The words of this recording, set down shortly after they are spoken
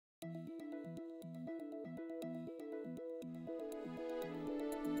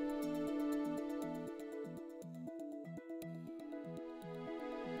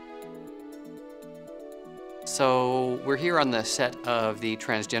So we're here on the set of the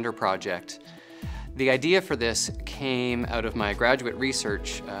Transgender project. The idea for this came out of my graduate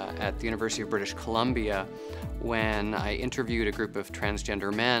research at the University of British Columbia when I interviewed a group of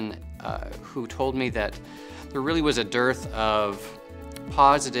transgender men who told me that there really was a dearth of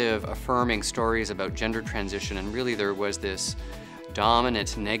positive, affirming stories about gender transition, and really there was this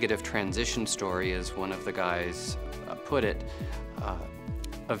dominant negative transition story, as one of the guys put it,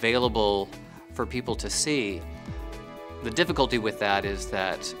 available for people to see. The difficulty with that is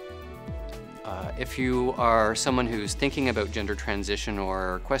that if you are someone who's thinking about gender transition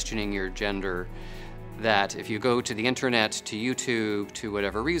or questioning your gender, that if you go to the internet, to YouTube, to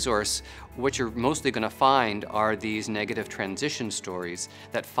whatever resource, what you're mostly going to find are these negative transition stories,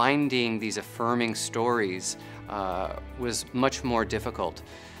 that finding these affirming stories was much more difficult.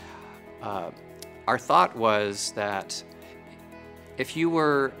 Our thought was that if you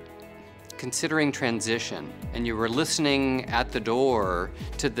were considering transition and you were listening at the door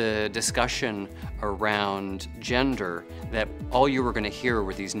to the discussion around gender, that all you were going to hear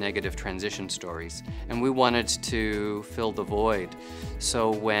were these negative transition stories. And we wanted to fill the void.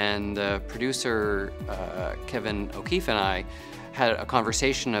 So when the producer, Kevin O'Keefe, and I had a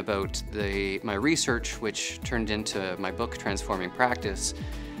conversation about my research, which turned into my book, Transforming Practice,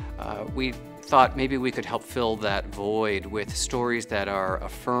 we thought maybe we could help fill that void with stories that are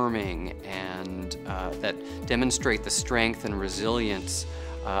affirming and that demonstrate the strength and resilience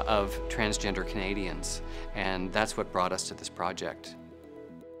of transgender Canadians. And that's what brought us to this project.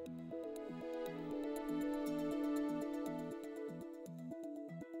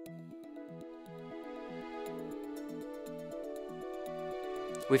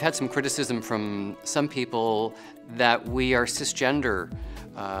 We've had some criticism from some people that we are cisgender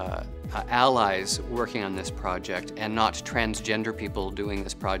allies working on this project and not transgender people doing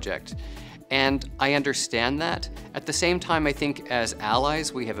this project. And I understand that. At the same time, I think as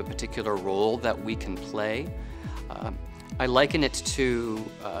allies, we have a particular role that we can play. I liken it to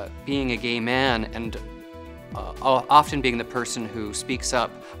being a gay man and often being the person who speaks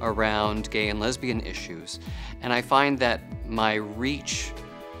up around gay and lesbian issues. And I find that my reach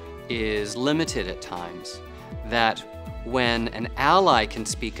is limited at times, that when an ally can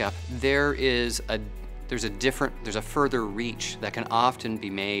speak up, there's a further reach that can often be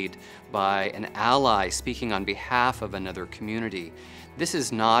made by an ally speaking on behalf of another community. This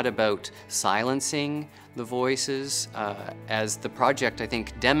is not about silencing the voices. As the project, I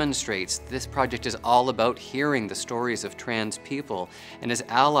think, demonstrates, this project is all about hearing the stories of trans people. And as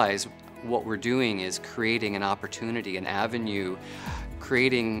allies, what we're doing is creating an opportunity, an avenue,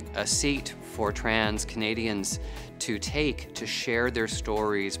 creating a seat for trans Canadians to take, to share their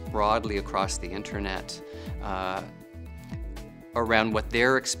stories broadly across the internet around what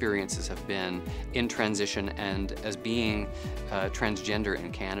their experiences have been in transition and as being transgender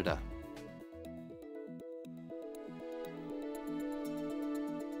in Canada.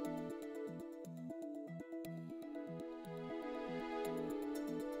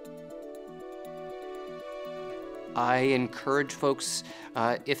 I encourage folks,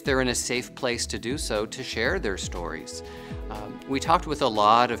 if they're in a safe place to do so, to share their stories. We talked with a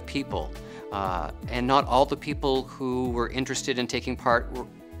lot of people, and not all the people who were interested in taking part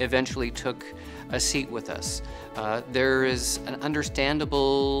eventually took a seat with us. There is an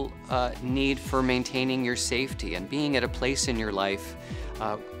understandable need for maintaining your safety and being at a place in your life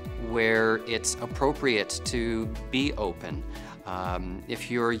where it's appropriate to be open.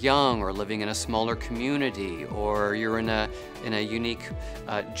 If you're young or living in a smaller community, or you're in a unique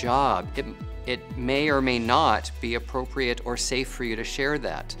job, it may or may not be appropriate or safe for you to share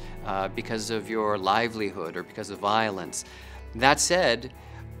that because of your livelihood or because of violence. That said,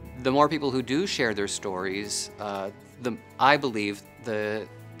 the more people who do share their stories, I believe the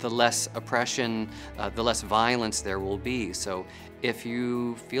less oppression, the less violence there will be. So if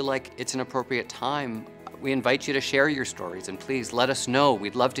you feel like it's an appropriate time, we invite you to share your stories, and please let us know.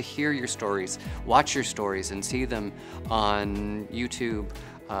 We'd love to hear your stories, watch your stories, and see them on YouTube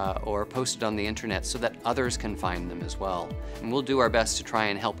or posted on the internet so that others can find them as well. And we'll do our best to try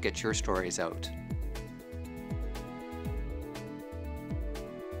and help get your stories out.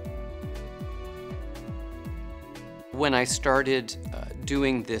 When I started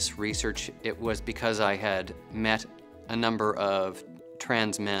doing this research, it was because I had met a number of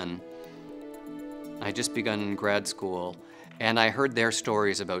trans men. I just begun grad school, and I heard their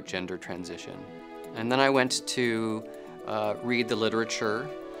stories about gender transition. And then I went to read the literature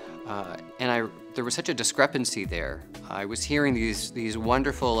There was such a discrepancy there. I was hearing these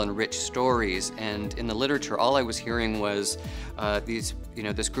wonderful and rich stories, and in the literature, all I was hearing was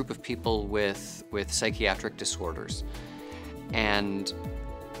this group of people with psychiatric disorders, and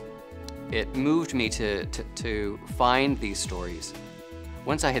it moved me to find these stories.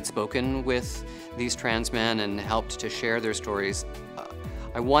 Once I had spoken with these trans men and helped to share their stories,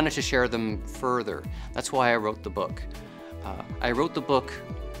 I wanted to share them further. That's why I wrote the book. I wrote the book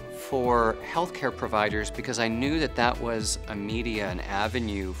for healthcare providers because I knew that that was a media, an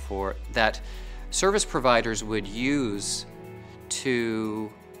avenue that service providers would use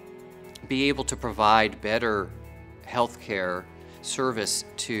to be able to provide better healthcare service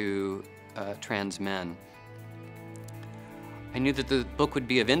to trans men. I knew that the book would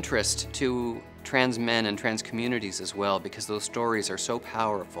be of interest to trans men and trans communities as well, because those stories are so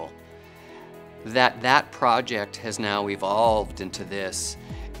powerful. That project has now evolved into this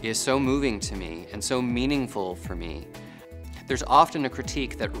is so moving to me and so meaningful for me. There's often a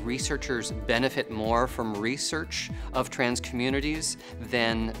critique that researchers benefit more from research of trans communities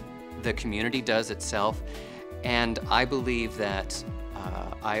than the community does itself, and I believe that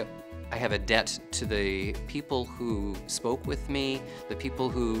I have a debt to the people who spoke with me, the people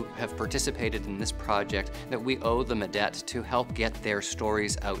who have participated in this project, that we owe them a debt to help get their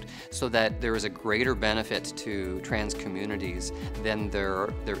stories out so that there is a greater benefit to trans communities than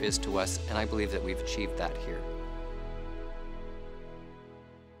there is to us, and I believe that we've achieved that here.